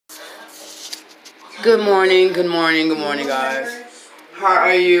Good morning, good morning, good morning, guys. How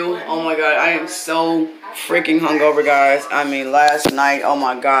are you? Oh my god, I am so freaking hungover, guys. I mean, last night, oh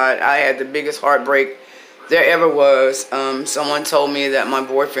my god, I had the biggest heartbreak there ever was. Someone told me that my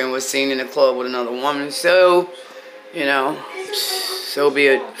boyfriend was seen in the club with another woman, so, you know, so be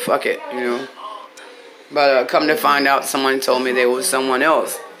it. Fuck it, you know. But come to find out, someone told me there was someone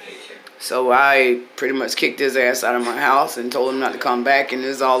else. So I pretty much kicked his ass out of my house and told him not to come back, and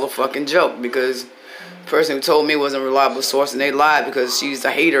it's all a fucking joke because the person who told me wasn't a reliable source, and they lied because she's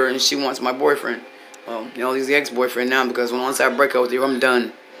a hater and she wants my boyfriend. Well, you know, he's the ex-boyfriend now because once I break up with you, I'm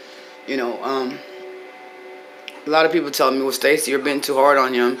done. You know, a lot of people tell me, well, Stacey, you're being too hard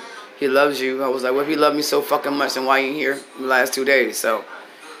on him. He loves you. I was like, well, if he loved me so fucking much, then why ain't here the last 2 days? So,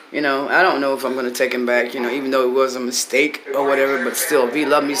 you know, I don't know if I'm going to take him back, you know, even though it was a mistake or whatever, but still, if he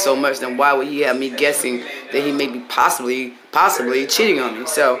loved me so much, then why would he have me guessing that he may be possibly cheating on me?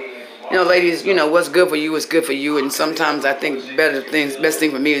 So, you know, ladies, you know, what's good for you is good for you, and sometimes I think best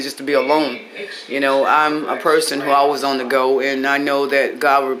thing for me is just to be alone. You know, I'm a person who always on the go, and I know that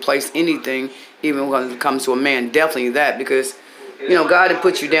God will replace anything, even when it comes to a man, definitely that, because, you know, God didn't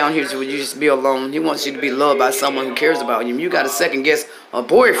put you down here so you just be alone. He wants you to be loved by someone who cares about you. If you got to second guess a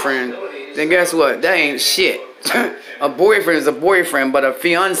boyfriend, then guess what? That ain't shit. A boyfriend is a boyfriend, but a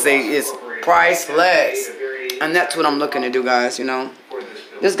fiance is priceless. And that's what I'm looking to do, guys, you know.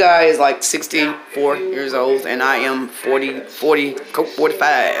 This guy is like 64 years old, and I am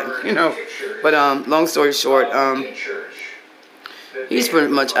 45, you know. But long story short, he's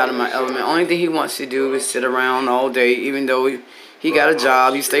pretty much out of my element. Only thing he wants to do is sit around all day, even though he got a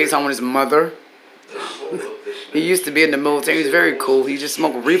job. He stays home with his mother. He used to be in the military. He's very cool. He just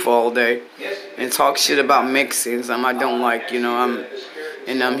smoked reefer all day and talk shit about Mexicans. I don't like, you know.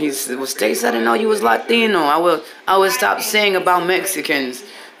 He said, well, Stacey, I didn't know you was Latino. I would stop saying about Mexicans.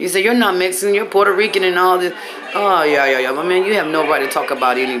 He said, you're not Mexican, you're Puerto Rican and all this. Oh, yeah. But, man, you have no right to talk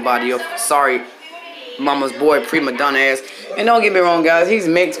about anybody. Sorry, mama's boy, prima donna ass. And don't get me wrong, guys. He's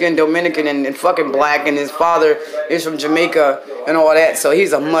Mexican, Dominican, and fucking black. And his father is from Jamaica and all that. So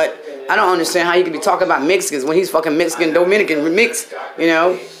he's a mutt. I don't understand how you can be talking about Mexicans when he's fucking Mexican, Dominican, mixed, you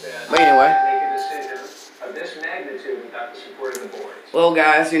know. But anyway. Well,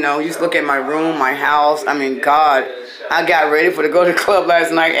 guys, you know, you just look at my room, my house. I mean, God, I got ready to go to the club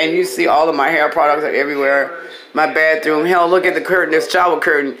last night, and you see all of my hair products are everywhere. My bathroom. Hell, look at the curtain, this shower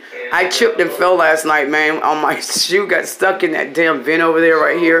curtain. I tripped and fell last night, man. On my shoe, got stuck in that damn vent over there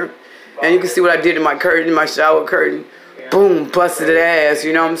right here. And you can see what I did in my curtain, my shower curtain. Boom, busted it ass,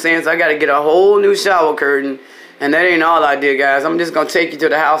 you know what I'm saying? So I got to get a whole new shower curtain. And that ain't all I did, guys. I'm just going to take you to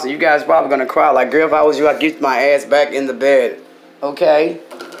the house, and you guys probably going to cry. Like, girl, if I was you, I'd get my ass back in the bed. Okay?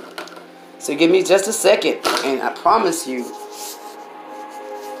 So give me just a second, and I promise you,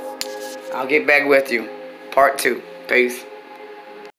 I'll get back with you. Part 2. Peace.